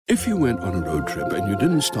If you went on a road trip and you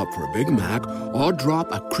didn't stop for a Big Mac or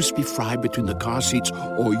drop a crispy fry between the car seats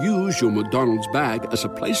or use your McDonald's bag as a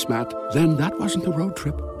placemat, then that wasn't a road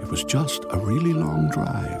trip. It was just a really long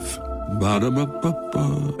drive.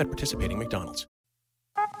 Ba-da-ba-ba-ba. At participating McDonald's.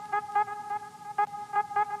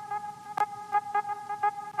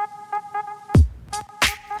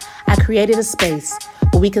 I created a space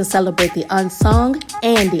where we can celebrate the unsung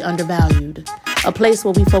and the undervalued. A place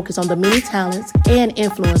where we focus on the many talents and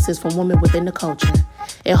influences from women within the culture.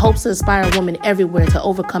 It hopes to inspire women everywhere to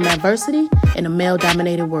overcome adversity in a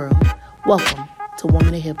male-dominated world. Welcome to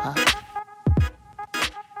Woman in Hip Hop.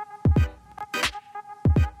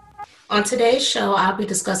 On today's show, I'll be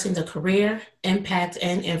discussing the career, impact,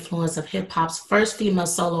 and influence of hip hop's first female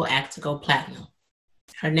solo act to go platinum.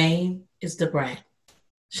 Her name is Brat.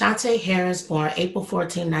 Shantae Harris, born April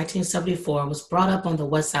 14, 1974, was brought up on the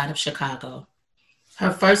west side of Chicago. Her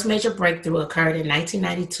first major breakthrough occurred in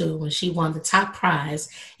 1992 when she won the top prize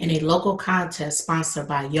in a local contest sponsored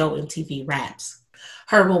by Yo MTV Raps.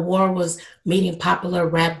 Her reward was meeting popular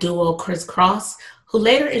rap duo Criss Cross, who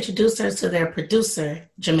later introduced her to their producer,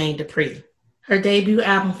 Jermaine Dupri. Her debut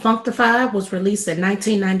album, Functified, was released in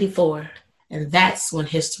 1994, and that's when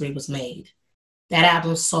history was made. That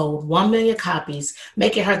album sold 1 million copies,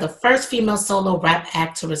 making her the first female solo rap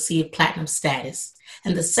act to receive platinum status,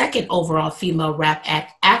 and the second overall female rap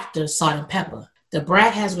act after Salt-N-Pepa.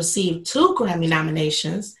 Brat has received 2 Grammy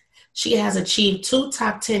nominations. She has achieved 2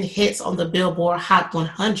 top 10 hits on the Billboard Hot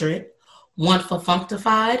 100, one for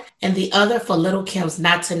Functified and the other for Lil' Kim's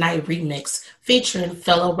Not Tonight remix, featuring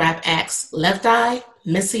fellow rap acts Left Eye,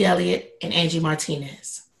 Missy Elliott, and Angie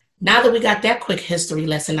Martinez. Now that we got that quick history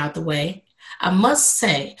lesson out the way, I must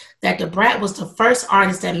say that Brat was the first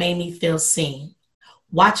artist that made me feel seen.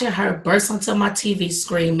 Watching her burst onto my TV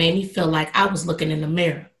screen made me feel like I was looking in the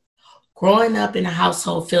mirror. Growing up in a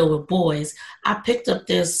household filled with boys, I picked up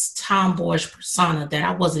this tomboyish persona that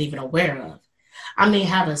I wasn't even aware of. I mean,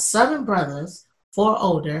 having 7 brothers, 4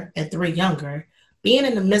 older and 3 younger, being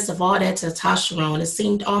in the midst of all that testosterone, it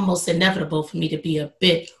seemed almost inevitable for me to be a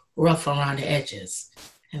bit rough around the edges.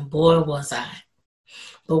 And boy, was I.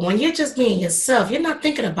 But when you're just being yourself, you're not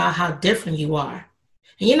thinking about how different you are.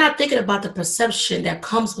 And you're not thinking about the perception that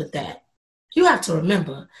comes with that. You have to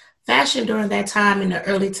remember, fashion during that time in the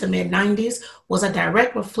early to mid-90s was a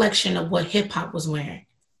direct reflection of what hip-hop was wearing.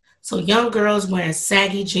 So young girls wearing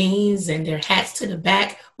saggy jeans and their hats to the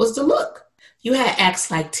back was the look. You had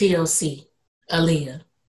acts like TLC, Aaliyah,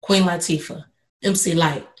 Queen Latifah, MC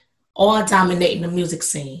Lyte, all dominating the music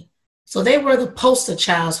scene. So they were the poster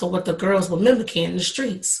childs for what the girls were mimicking in the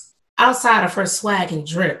streets. Outside of her swag and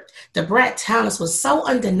drip, Brat talents was so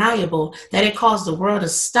undeniable that it caused the world to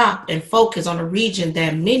stop and focus on a region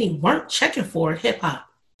that many weren't checking for in hip-hop.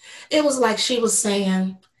 It was like she was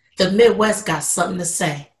saying, the Midwest got something to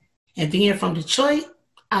say. And being from Detroit,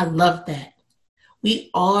 I loved that. We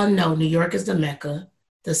all know New York is the Mecca.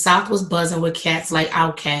 The South was buzzing with cats like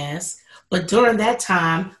Outkast. But during that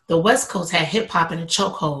time, the West Coast had hip-hop in a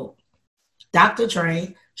chokehold. Dr.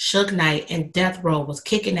 Dre, Suge Knight, and Death Row was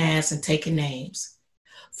kicking ass and taking names.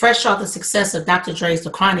 Fresh off the success of Dr. Dre's The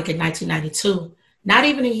Chronic in 1992, not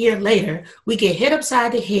even a year later, we get hit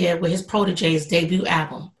upside the head with his protege's debut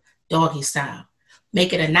album, Doggy Style,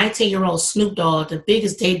 making a 19-year-old Snoop Dogg the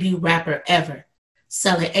biggest debut rapper ever,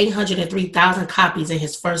 selling 803,000 copies in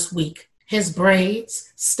his first week. His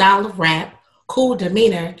braids, style of rap, cool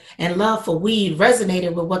demeanor, and love for weed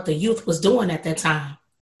resonated with what the youth was doing at that time.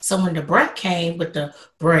 So when Brat came with the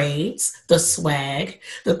braids, the swag,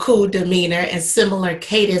 the cool demeanor, and similar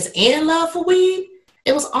cadence and love for weed,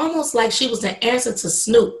 it was almost like she was the answer to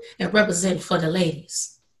Snoop and representing for the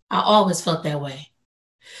ladies. I always felt that way.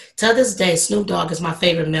 To this day, Snoop Dogg is my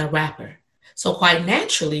favorite male rapper. So quite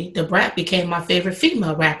naturally, Brat became my favorite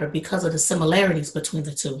female rapper because of the similarities between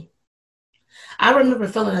the two. I remember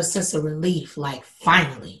feeling a sense of relief, like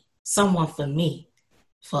finally, someone for me,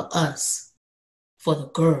 for us. For the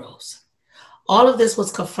girls. All of this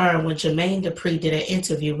was confirmed when Jermaine Dupri did an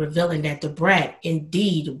interview revealing that Brat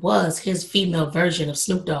indeed was his female version of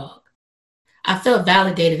Snoop Dogg. I felt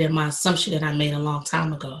validated in my assumption that I made a long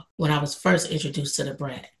time ago when I was first introduced to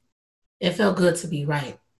Brat. It felt good to be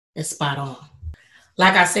right and spot on.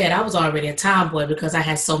 Like I said, I was already a tomboy because I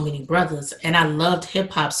had so many brothers and I loved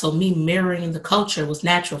hip hop, so me mirroring the culture was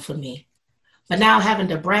natural for me. But now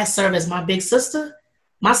having Brat serve as my big sister,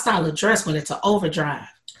 my style of dress went into overdrive.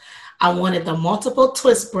 I wanted the multiple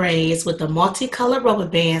twist braids with the multicolored rubber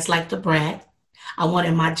bands like Brat. I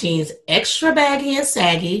wanted my jeans extra baggy and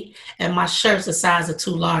saggy, and my shirts a size or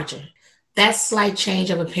 2 larger. That slight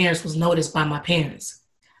change of appearance was noticed by my parents.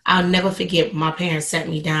 I'll never forget my parents sat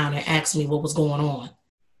me down and asked me what was going on.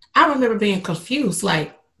 I remember being confused,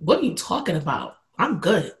 like, what are you talking about? I'm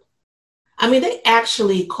good. I mean, they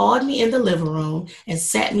actually called me in the living room and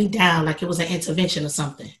sat me down like it was an intervention or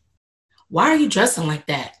something. Why are you dressing like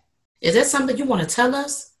that? Is that something you want to tell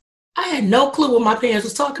us? I had no clue what my parents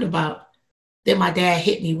was talking about. Then my dad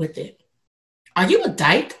hit me with it. Are you a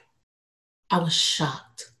dyke? I was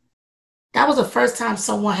shocked. That was the first time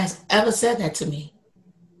someone has ever said that to me.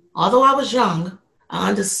 Although I was young, I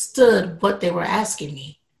understood what they were asking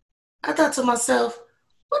me. I thought to myself,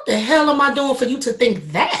 what the hell am I doing for you to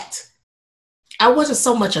think that? I wasn't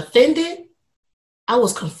so much offended. I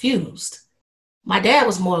was confused. My dad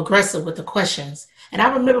was more aggressive with the questions, and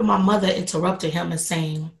I remember my mother interrupting him and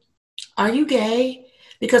saying, are you gay?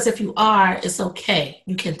 Because if you are, it's okay.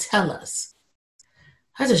 You can tell us.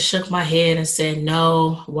 I just shook my head and said,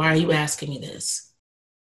 no, why are you asking me this?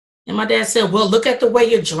 And my dad said, well, look at the way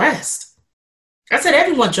you're dressed. I said,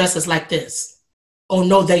 everyone dresses like this. Oh,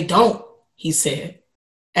 no, they don't, he said.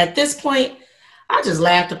 At this point, I just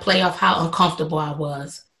laughed to play off how uncomfortable I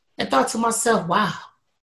was and thought to myself, wow,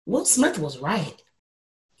 Will Smith was right.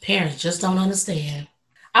 Parents just don't understand.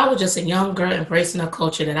 I was just a young girl embracing a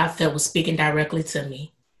culture that I felt was speaking directly to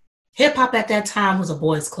me. Hip hop at that time was a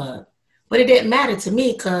boys' club, but it didn't matter to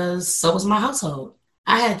me because so was my household.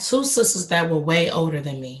 I had two sisters that were way older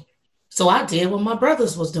than me, so I did what my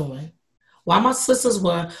brothers was doing. While my sisters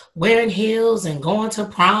were wearing heels and going to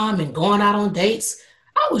prom and going out on dates,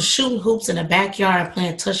 I was shooting hoops in the backyard and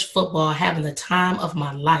playing touch football, having the time of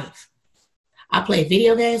my life. I played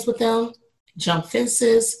video games with them, jumped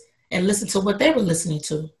fences, and listened to what they were listening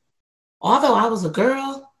to. Although I was a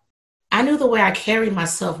girl, I knew the way I carried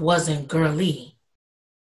myself wasn't girly.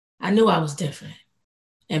 I knew I was different.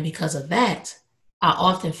 And because of that, I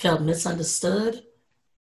often felt misunderstood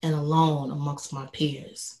and alone amongst my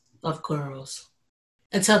peers of girls.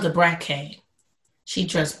 Until the Brat came. She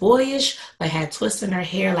dressed boyish, but had twists in her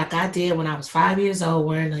hair like I did when I was 5 years old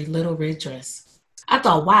wearing a little red dress. I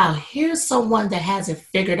thought, wow, here's someone that has it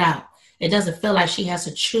figured out. It doesn't feel like she has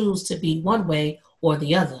to choose to be one way or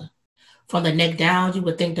the other. From the neck down, you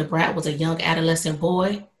would think the Brat was a young adolescent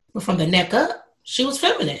boy, but from the neck up, she was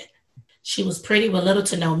feminine. She was pretty with little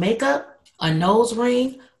to no makeup, a nose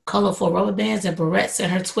ring, colorful rubber bands and barrettes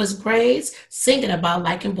in her twist braids, singing about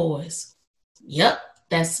liking boys. Yep,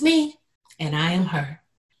 that's me, and I am her.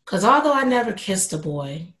 Because although I never kissed a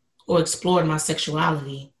boy or explored my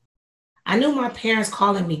sexuality, I knew my parents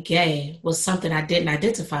calling me gay was something I didn't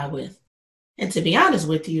identify with. And to be honest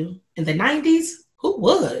with you, in the 90s, who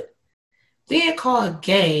would? Being called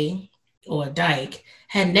gay or a dyke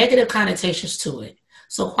had negative connotations to it.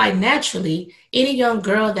 So quite naturally, any young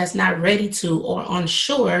girl that's not ready to or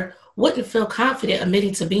unsure wouldn't feel confident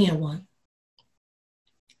admitting to being one.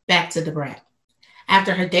 Back to the Brat.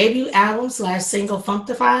 After her debut album / single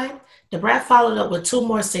Functified, the Brat followed up with 2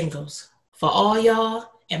 more singles, For All Y'all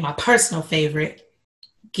and my personal favorite,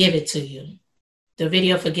 Give It To You. The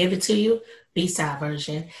video for Give It To You, B-side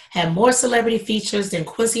version, had more celebrity features than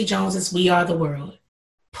Quincy Jones's We Are the World.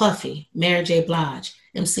 Puffy, Mary J. Blige,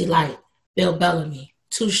 MC Lyte, Bill Bellamy,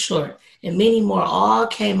 Too Short, and many more all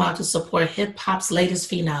came out to support hip-hop's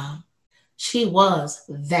latest phenom. She was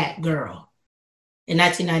that girl. In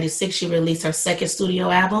 1996, she released her second studio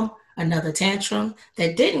album, Another Tantrum,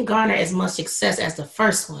 that didn't garner as much success as the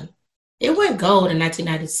first one. It went gold in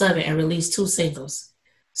 1997 and released 2 singles,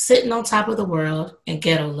 Sitting on Top of the World and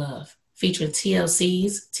Ghetto Love, featuring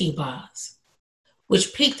TLC's T-Boz,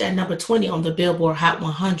 which peaked at number 20 on the Billboard Hot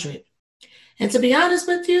 100. And to be honest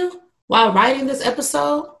with you, while writing this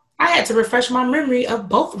episode, I had to refresh my memory of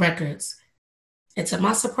both records. And to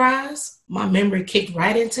my surprise, my memory kicked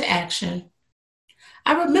right into action.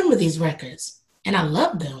 I remember these records, and I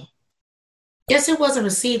loved them. Yes, it wasn't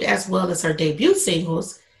received as well as her debut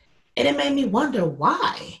singles, and it made me wonder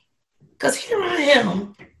why. Because here I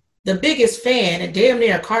am, the biggest fan and damn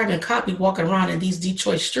near a carbon copy walking around in these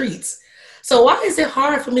Detroit streets. So why is it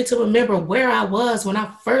hard for me to remember where I was when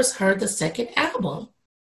I first heard the second album?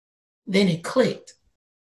 Then it clicked.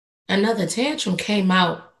 Another Tantrum came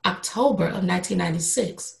out October of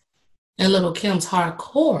 1996, and Lil' Kim's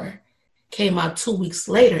Hardcore came out 2 weeks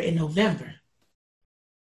later in November.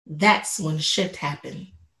 That's when the shift happened.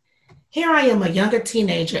 Here I am, a younger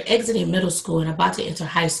teenager exiting middle school and about to enter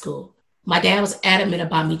high school. My dad was adamant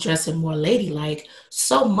about me dressing more ladylike,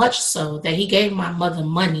 so much so that he gave my mother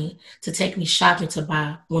money to take me shopping to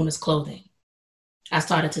buy women's clothing. I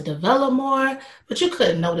started to develop more, but you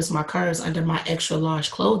couldn't notice my curves under my extra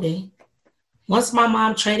large clothing. Once my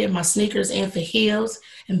mom traded my sneakers in for heels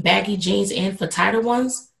and baggy jeans in for tighter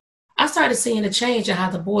ones, I started seeing a change in how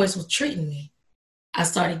the boys were treating me. I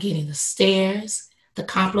started getting the stares, the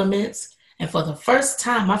compliments, and for the first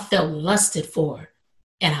time I felt lusted for,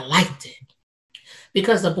 and I liked it.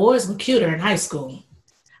 Because the boys were cuter in high school.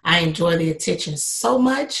 I enjoyed the attention so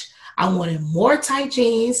much, I wanted more tight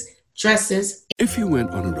jeans, dresses. If you went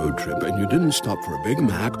on a road trip and you didn't stop for a Big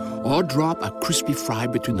Mac or drop a crispy fry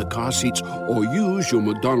between the car seats or use your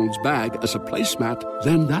McDonald's bag as a placemat,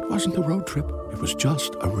 then that wasn't a road trip. It was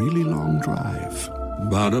just a really long drive.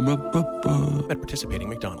 Ba-da-ba-ba-ba. At participating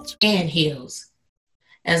McDonald's. And heels.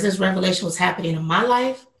 As this revelation was happening in my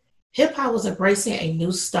life, hip-hop was embracing a new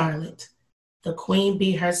starlet. The queen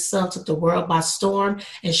bee herself took the world by storm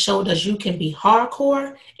and showed us you can be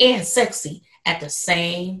hardcore and sexy at the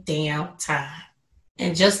same damn time.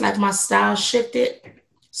 And just like my style shifted,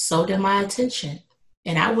 so did my attention.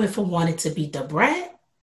 And I went from wanting to be the Brat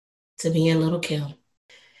to being Little Kim.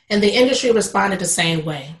 And the industry responded the same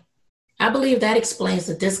way. I believe that explains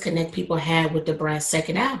the disconnect people had with the Brat's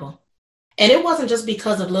second album. And it wasn't just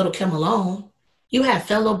because of Little Kim alone. You had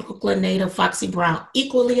fellow Brooklyn native Foxy Brown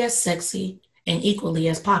equally as sexy and equally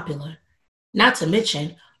as popular. Not to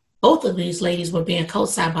mention, both of these ladies were being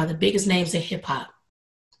co-signed by the biggest names in hip-hop,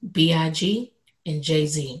 B.I.G. and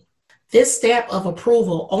Jay-Z. This stamp of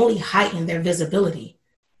approval only heightened their visibility,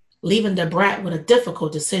 leaving the Brat with a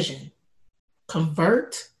difficult decision: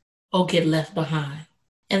 convert or get left behind.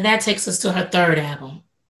 And that takes us to her third album,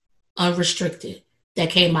 Unrestricted,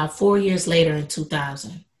 that came out 4 years later in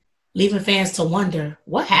 2000, leaving fans to wonder,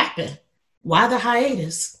 what happened? Why the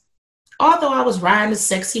hiatus? Although I was riding the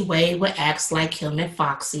sexy wave with acts like Kim and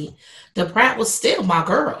Foxy, the Brat was still my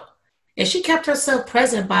girl. And she kept herself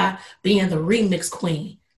present by being the remix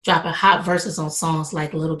queen, dropping hot verses on songs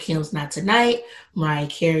like Little Kim's Not Tonight, Mariah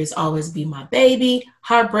Carey's Always Be My Baby,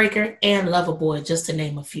 Heartbreaker, and Loverboy, just to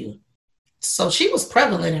name a few. So she was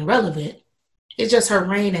prevalent and relevant. It's just her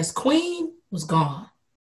reign as queen was gone.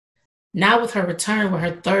 Now with her return with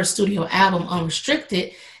her third studio album,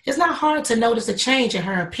 Unrestricted, it's not hard to notice a change in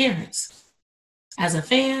her appearance. As a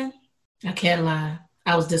fan, I can't lie,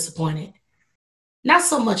 I was disappointed. Not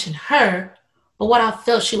so much in her, but what I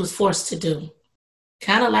felt she was forced to do.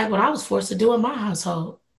 Kind of like what I was forced to do in my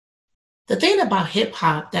household. The thing about hip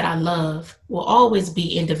hop that I love will always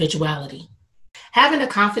be individuality. Having the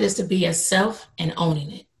confidence to be yourself and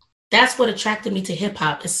owning it. That's what attracted me to hip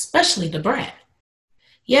hop, especially the Brat.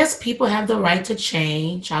 Yes, people have the right to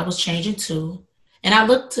change. I was changing too. And I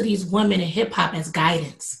looked to these women in hip hop as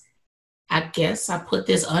guidance. I guess I put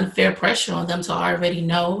this unfair pressure on them to already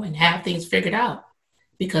know and have things figured out,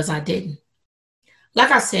 because I didn't.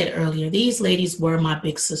 Like I said earlier, these ladies were my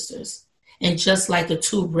big sisters. And just like the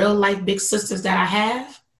two real life big sisters that I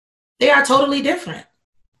have, they are totally different.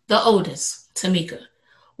 The oldest, Tamika,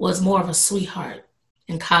 was more of a sweetheart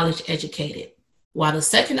and college educated, while the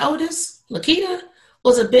second oldest, Lakita,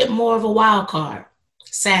 was a bit more of a wild card,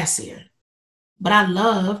 sassier. But I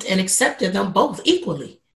loved and accepted them both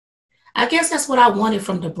equally. I guess that's what I wanted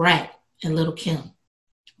from the Brat and Little Kim.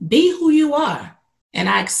 Be who you are, and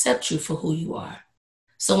I accept you for who you are.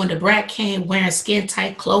 So when the Brat came wearing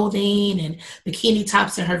skin-tight clothing and bikini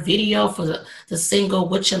tops in her video for the single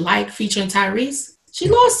What You Like featuring Tyrese, she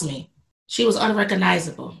lost me. She was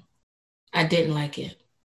unrecognizable. I didn't like it.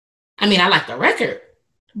 I mean, I liked the record,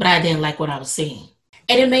 but I didn't like what I was seeing.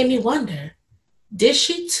 And it made me wonder, did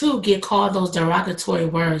she too get called those derogatory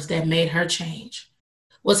words that made her change?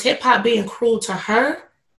 Was hip hop being cruel to her,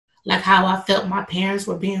 like how I felt my parents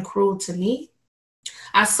were being cruel to me?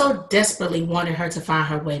 I so desperately wanted her to find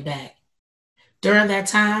her way back. During that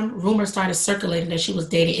time, rumors started circulating that she was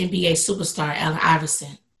dating NBA superstar Allen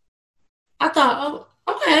Iverson. I thought,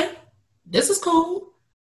 oh, okay, this is cool.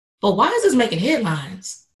 But why is this making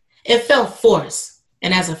headlines? It felt forced.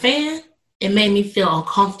 And as a fan, it made me feel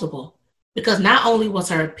uncomfortable because not only was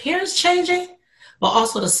her appearance changing, but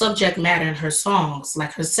also the subject matter in her songs,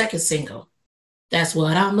 like her second single, That's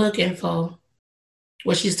What I'm Looking For,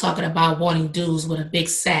 where she's talking about wanting dudes with a big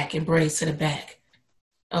sack and braids to the back.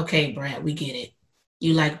 Okay, Brat, we get it.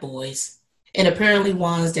 You like boys, and apparently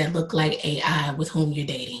ones that look like AI with whom you're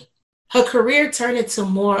dating. Her career turned into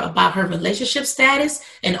more about her relationship status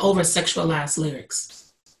and over-sexualized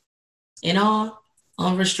lyrics. In all,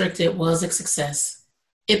 Unrestricted was a success.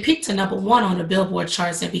 It peaked to #1 on the Billboard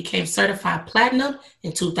charts and became certified platinum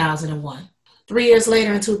in 2001. 3 years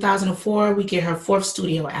later, in 2004, we get her fourth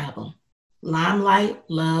studio album, Limelight,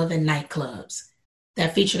 Love, and Nightclubs,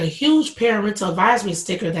 that featured a huge parental advisory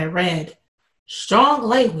sticker that read, strong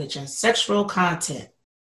language and sexual content,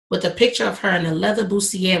 with a picture of her in a leather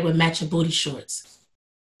bustier with matching booty shorts.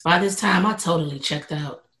 By this time, I totally checked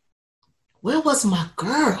out. Where was my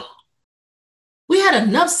girl? had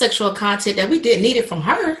enough sexual content that we didn't need it from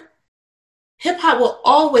her. Hip-hop will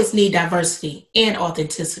always need diversity and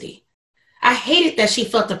authenticity. I hated that she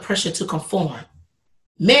felt the pressure to conform.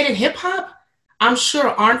 Men in hip-hop, I'm sure,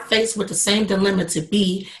 aren't faced with the same dilemma to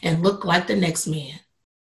be and look like the next man.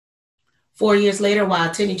 4 years later, while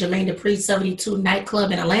attending Jermaine Dupri's 72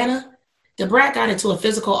 nightclub in Atlanta, the Brat got into a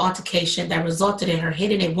physical altercation that resulted in her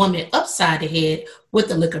hitting a woman upside the head with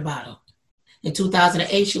a liquor bottle. In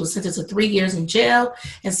 2008, she was sentenced to 3 years in jail,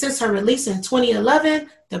 and since her release in 2011,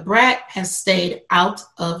 the Brat has stayed out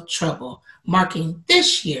of trouble, marking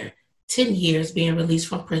this year 10 years being released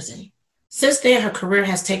from prison. Since then, her career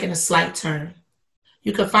has taken a slight turn.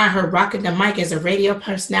 You can find her rocking the mic as a radio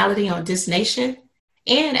personality on This Nation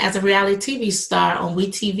and as a reality TV star on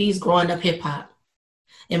WeTV's Growing Up Hip Hop.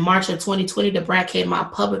 In March of 2020, the Brat came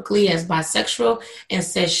out publicly as bisexual and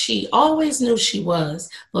said she always knew she was,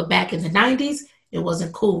 but back in the 90s, it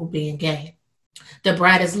wasn't cool being gay. The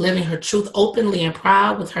Brat is living her truth openly and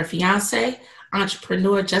proud with her fiance,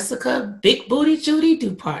 entrepreneur Jessica Big Booty Judy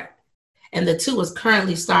Dupart. And the two is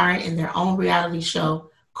currently starring in their own reality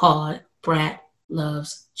show called Brat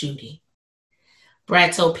Loves Judy.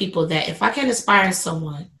 Brat told people that if I can inspire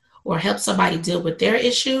someone or help somebody deal with their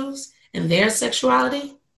issues and their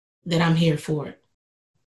sexuality, then I'm here for it.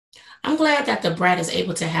 I'm glad that the Brat is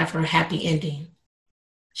able to have her happy ending.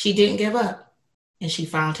 She didn't give up, and she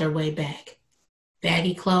found her way back.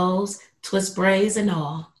 Baggy clothes, twist braids, and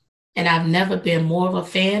all. And I've never been more of a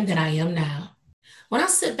fan than I am now. When I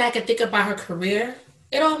sit back and think about her career,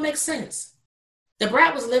 it all makes sense. The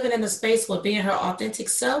Brat was living in a space where being her authentic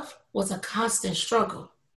self was a constant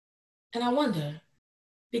struggle. And I wonder,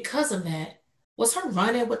 because of that, was her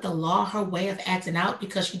running with the law her way of acting out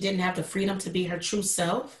because she didn't have the freedom to be her true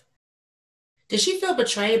self? Did she feel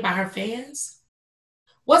betrayed by her fans?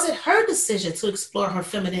 Was it her decision to explore her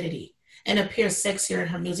femininity and appear sexier in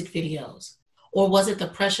her music videos? Or was it the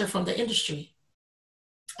pressure from the industry?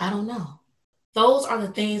 I don't know. Those are the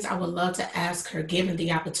things I would love to ask her given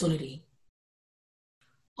the opportunity.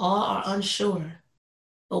 All are unsure,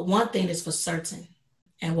 but one thing is for certain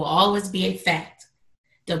and will always be a fact.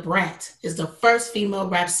 The Brat is the first female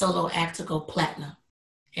rap solo act to go platinum,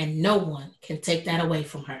 and no one can take that away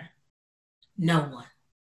from her. No one.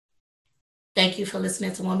 Thank you for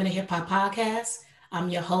listening to Women in Hip Hop Podcast. I'm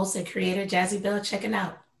your host and creator, Jazzy Bell, checking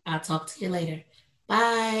out. I'll talk to you later.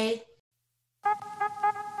 Bye.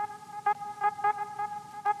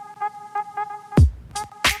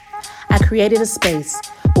 I created a space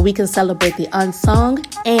where we can celebrate the unsung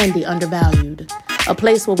and the undervalued. A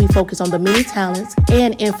place where we focus on the many talents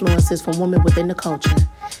and influences from women within the culture.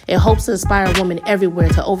 It hopes to inspire women everywhere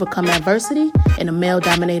to overcome adversity in a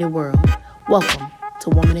male-dominated world. Welcome to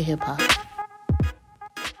Women in Hip Hop.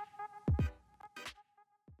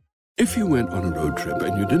 If you went on a road trip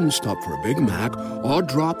and you didn't stop for a Big Mac or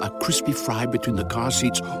drop a crispy fry between the car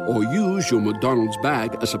seats or use your McDonald's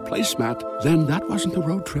bag as a placemat, then that wasn't a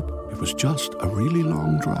road trip. It was just a really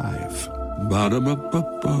long drive.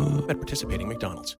 Ba-da-ba-ba-ba. At participating McDonald's.